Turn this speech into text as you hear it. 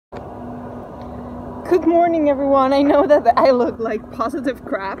Good morning, everyone. I know that I look like positive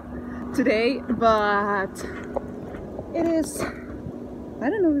crap today, but it is, I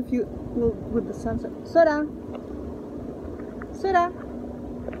don't know if you will with the sunset. Sora! Sora!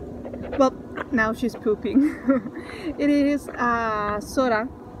 Well, now she's pooping. It is Sora.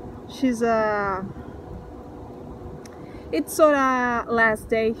 It's Sora's last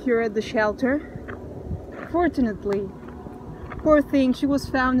day here at the shelter. Fortunately, poor thing, she was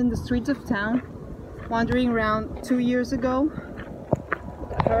found in the streets of town, wandering around 2 years ago.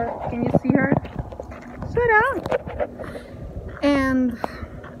 Look at her. Can you see her? Sora! And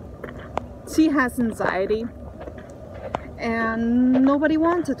she has anxiety, and nobody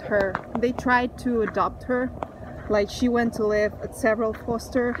wanted her. They tried to adopt her, like she went to live at several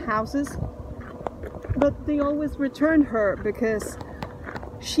foster houses, but they always returned her because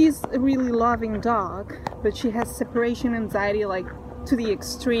she's a really loving dog, but she has separation anxiety like to the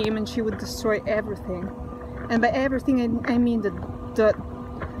extreme, and she would destroy everything. And by everything I mean the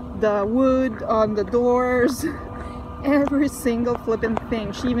wood on the doors, every single flipping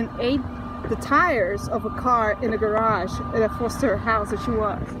thing. She even ate the tires of a car in a garage at a foster house that she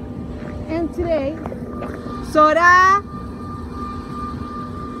was. And today, Sora,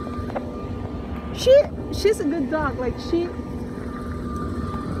 she's a good dog. Like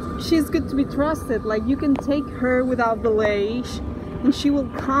she's good to be trusted. Like you can take her without the leash and she will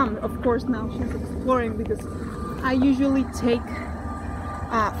come. Of course now she's exploring because I usually take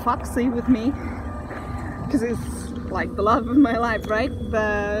Foxy with me because it's like the love of my life, right?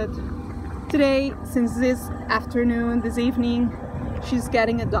 But today, since this evening, she's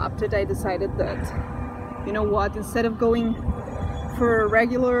getting adopted, I decided that, you know what, instead of going for a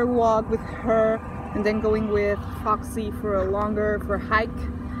regular walk with her and then going with Foxy for a hike,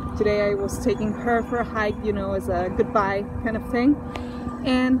 today I was taking her for a hike, you know, as a goodbye kind of thing.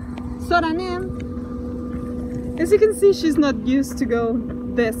 And Soranem, as you can see, she's not used to go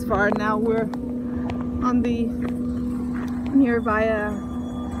this far. Now we're on the nearby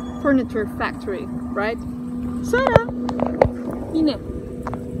furniture factory, right? Sora! Ine.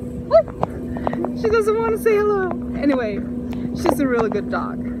 She doesn't want to say hello. Anyway, she's a really good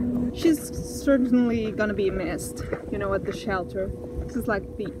dog. She's certainly gonna be missed, you know, at the shelter. This is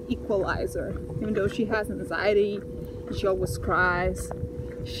like the equalizer. Even though she has anxiety, she always cries.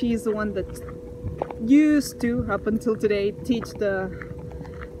 She's the one that used to, up until today, teach the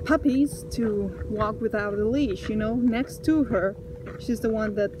puppies to walk without a leash, you know, next to her. She's the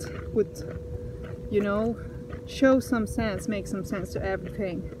one that would, you know, show some sense, make some sense to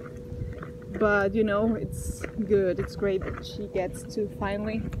everything. But, you know, it's good, it's great that she gets to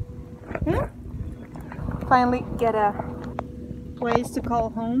finally get a place to call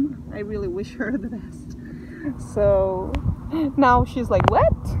home. I really wish her the best. So now she's like,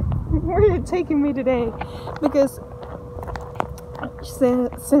 what? Where are you taking me today? Because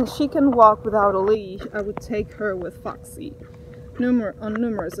since she can walk without a leash, I would take her with Foxy on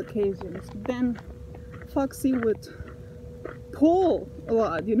numerous occasions. Then Foxy would pull a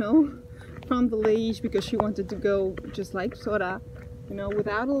lot, you know, from the leash because she wanted to go just like Sora, you know,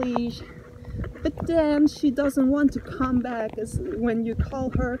 without a leash. But then she doesn't want to come back, as when you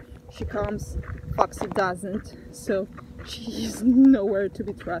call her, she comes. Foxy doesn't, so she's nowhere to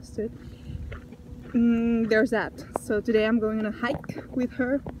be trusted. There's that. So today I'm going on a hike with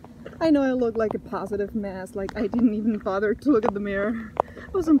her. I know I look like a positive mess, like I didn't even bother to look at the mirror.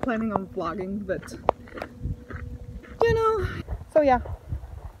 I wasn't planning on vlogging, but you know. So yeah,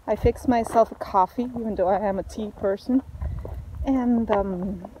 I fixed myself a coffee, even though I am a tea person. And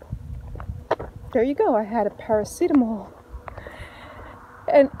there you go, I had a paracetamol.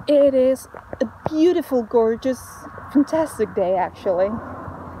 And it is a beautiful, gorgeous, fantastic day actually.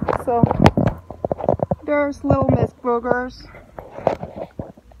 So there's little Miss Boogers.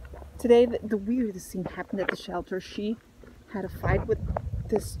 Today the weirdest thing happened at the shelter. She had a fight with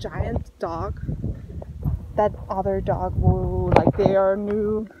this giant dog. That other dog will, like, they are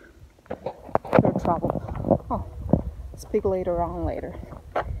new. No trouble. Oh, speak later.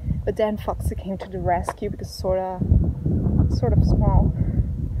 But then Foxy came to the rescue because sort of small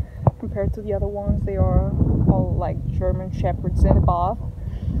compared to the other ones. They are all like German Shepherds and above.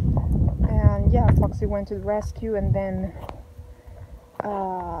 And yeah, Foxy went to the rescue, and then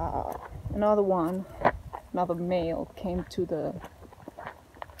another male came to the...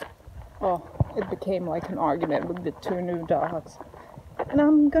 Oh, it became like an argument with the two new dogs. And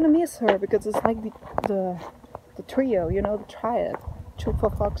I'm gonna miss her because it's like the trio, you know, the triad. Chupa,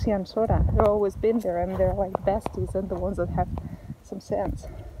 Foxy and Sora. They've always been there, and they're like besties and the ones that have some sense.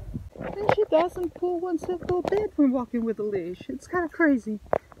 And she doesn't pull one single bit when walking with a leash. It's kind of crazy.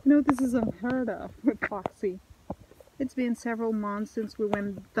 You know, this is unheard of with Foxy. It's been several months since we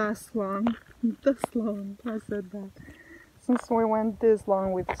went thus long. I said that. Since we went this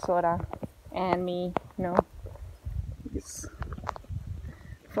long with Sora and me, you know. Because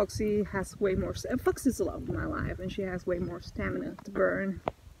Foxy has way more... Foxy's the love of my life, and she has way more stamina to burn.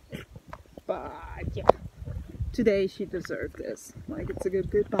 But, yeah. Today she deserved this. Like, it's a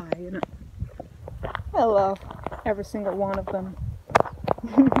good goodbye, you know. I love every single one of them.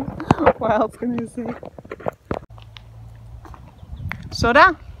 What else can you say?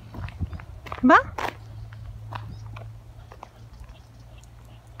 Sora? Ba?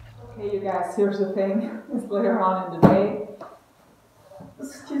 Okay, you guys, here's the thing. It's later on in the day.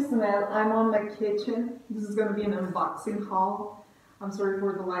 Excuse me, man, I'm on my kitchen. This is gonna be an unboxing haul. I'm sorry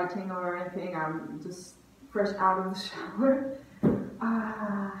for the lighting or anything. I'm just fresh out of the shower.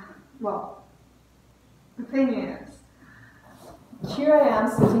 Well, the thing is, here I am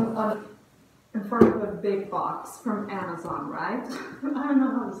sitting in front of a big box from Amazon, right? I don't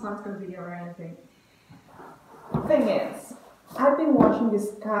know how the sun's gonna be or anything. The thing is, I've been watching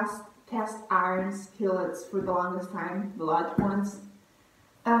these cast iron skillets for the longest time, the large ones.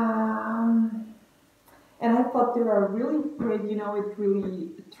 And I thought they were really great, you know, it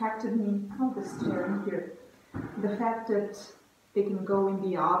really attracted me. Oh, this chair in here. The fact that they can go in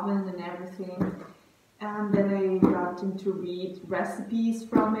the oven and everything. And then I got into read recipes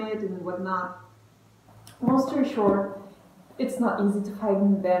from it and whatnot. Long story short, it's not easy to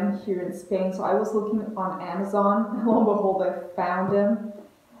find them here in Spain, so I was looking on Amazon, and lo and behold, I found them.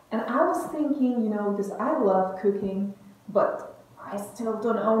 And I was thinking, you know, because I love cooking, but I still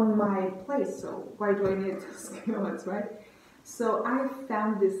don't own my place, so why do I need skillets, right? So I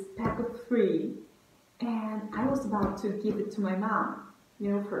found this pack of 3, and I was about to give it to my mom,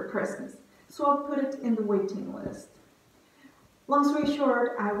 you know, for Christmas. So I put it in the waiting list. Long story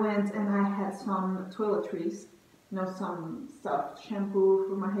short, I went and I had some toiletries, you know, some stuff, shampoo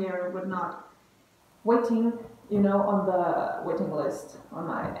for my hair, whatnot, waiting, you know, on the waiting list on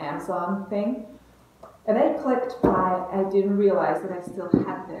my Amazon thing. And I clicked by, I didn't realize that I still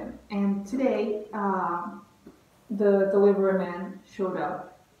had them. And today, the delivery man showed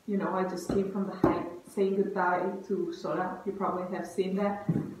up. You know, I just came from the hike saying goodbye to Sora. You probably have seen that.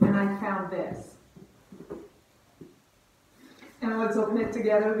 And I found this. And let's open it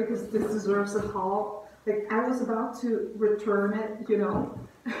together because this deserves a haul. Like, I was about to return it, you know.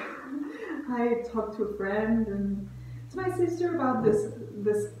 I talked to a friend and to my sister about this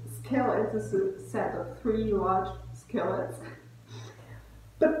skillet. This is a set of 3 large skillets.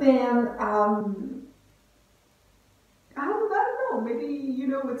 But then, I don't know, maybe, you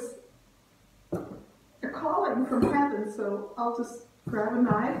know, it's a calling from heaven, so I'll just grab a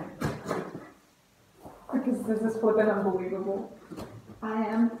knife. Because this is flipping unbelievable. I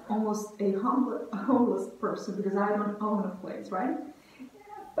am almost a homeless person because I don't own a place, right?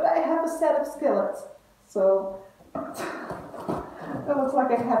 But I have a set of skillets, so it looks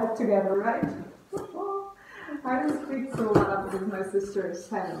like I have it together, right? I don't speak so loud because my sister is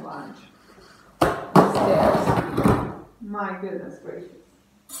having lunch upstairs. My goodness gracious.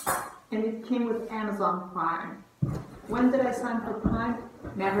 And it came with Amazon Prime. When did I sign for Prime?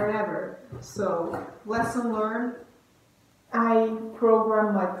 Never ever. So, lesson learned. I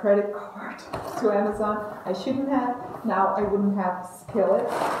programmed my credit card to Amazon. I shouldn't have. Now I wouldn't have Skillet.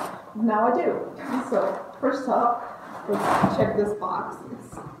 Now I do. So, first off, let's check this box.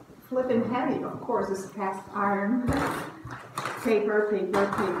 It's flipping heavy, of course. It's cast iron. Paper.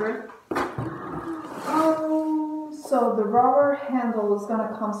 Oh, so the rubber handle is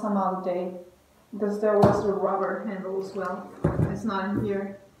gonna come some other day. Because there was a rubber handle as well. It's not in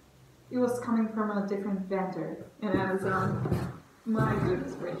here. It was coming from a different vendor in Amazon. My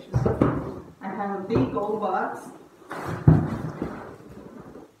goodness gracious. I have a big old box.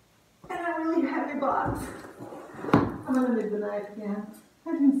 And a really heavy box. I'm gonna need the knife again.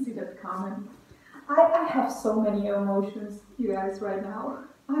 I didn't see that coming. I have so many emotions, you guys, right now.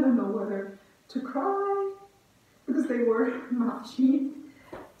 I don't know whether to cry, because they were not cheap,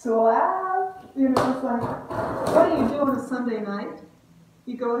 to laugh, you know, it's like, what do you do on a Sunday night?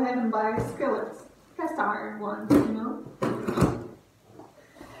 You go ahead and buy skillets, cast iron ones, you know?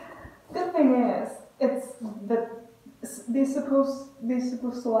 Good thing is, it's that they're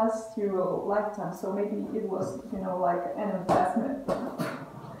supposed to last you a lifetime, so maybe it was, you know, like an investment.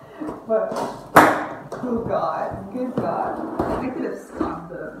 But, oh God, good God, I could have stopped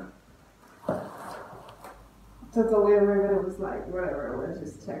the delivery, but it was like, whatever, let's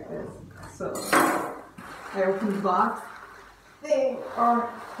just check this. So, I opened the box. They are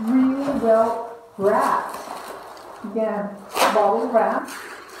really well wrapped. Again, bubble wrap.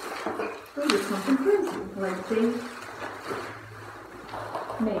 They did something crazy. Like they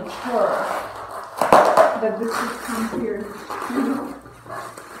made sure that this would come here.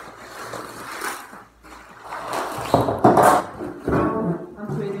 I'm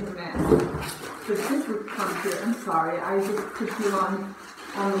creating a mess. But this would come here. I'm sorry, I just put you on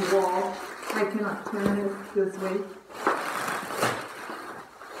the wall. I cannot turn it this way.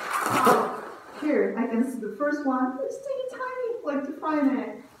 Oh, here, I can see the first one. It's teeny tiny, like to fry an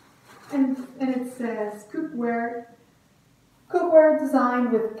egg. And it says cookware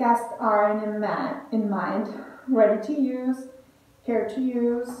designed with cast iron in mind, ready to use, here to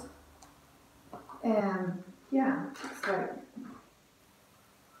use, and yeah, it's like,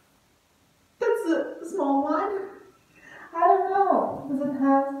 that's a small one. I don't know, does it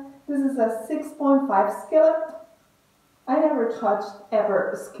have, this is a 6.5 skillet. I never touched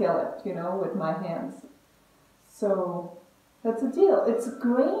ever a skillet, you know, with my hands. So that's a deal. It's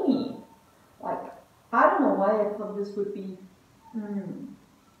grainy. Like, I don't know why I thought this would be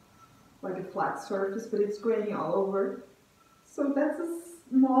like a flat surface, but it's grainy all over. So that's a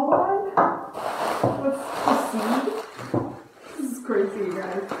small one. Let's proceed. This is crazy, you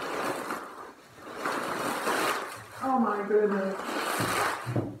guys. Oh my goodness.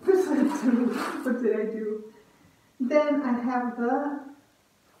 What did I do? Then I have the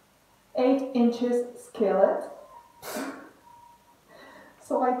 8 inches skillet.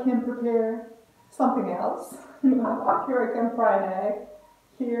 So I can prepare something else. Here I can fry an egg.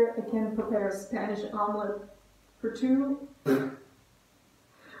 Here I can prepare a Spanish omelet for 2.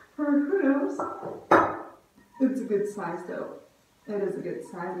 Or who knows? It's a good size though. It is a good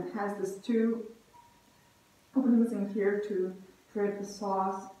size. It has this 2 openings in here to create the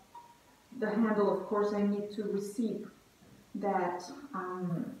sauce. The handle, of course, I need to receive that.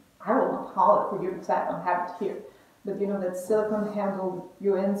 I will not haul it for you because I don't have it here. But you know that silicone handle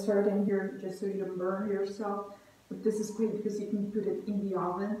you insert in here just so you don't burn yourself. But this is great because you can put it in the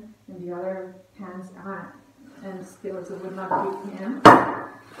oven, and the other pans and skillets it would not be in.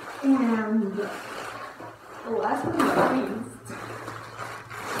 And last but not least,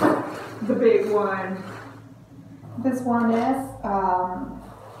 the big one. This one is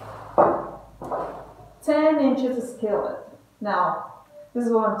 10 inches of skillet. Now, this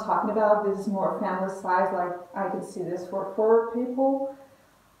is what I'm talking about. This is more family size, like I could see this for 4 people.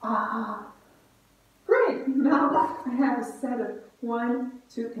 Great! Now I have a set of 1,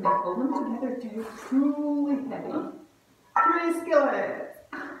 2, can I hold them together? They're truly heavy. 3 skillets!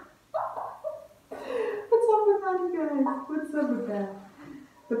 What's up with that, you guys? What's up with that?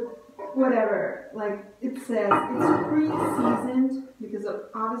 But whatever, like it says, it's pre-seasoned because of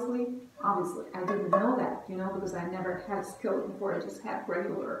obviously, I didn't know that, you know, because I never had a skillet before, I just had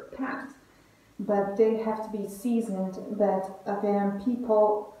regular pans. But they have to be seasoned, but again,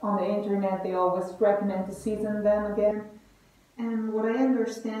 people on the internet, they always recommend to season them again. And what I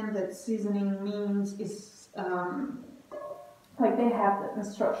understand that seasoning means is, like they have the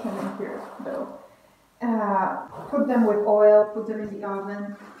instruction in here though. Put them with oil, put them in the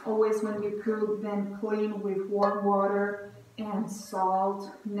oven. Always when you cook, then clean with warm water and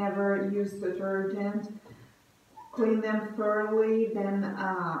salt. Never use detergent. Clean them thoroughly, then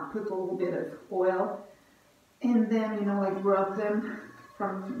put a little bit of oil. And then, you know, like rub them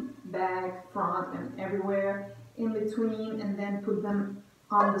from back, front, and everywhere in between. And then put them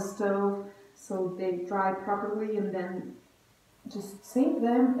on the stove so they dry properly. And then just save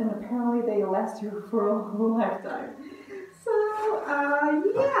them, and apparently they last you for a lifetime. So,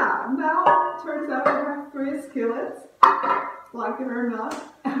 yeah, now it turns out I have 3 skillets, like it or not.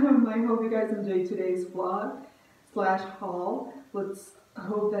 I hope you guys enjoyed today's vlog / haul. Let's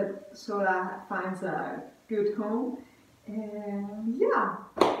hope that Sora finds a good home. And yeah,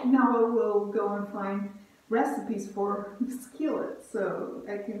 now I will go and find recipes for the skillet, so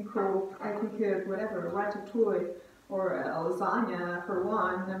I can cook whatever, ratatouille, or a lasagna for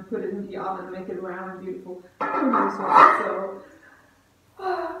one, and put it in the oven and make it round and beautiful. Who knows what? So,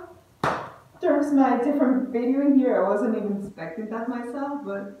 there's my different video in here. I wasn't even expecting that myself,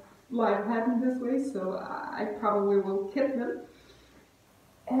 but life happened this way, so I probably will keep them.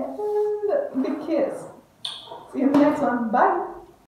 And big kiss. See you in the next one. Bye!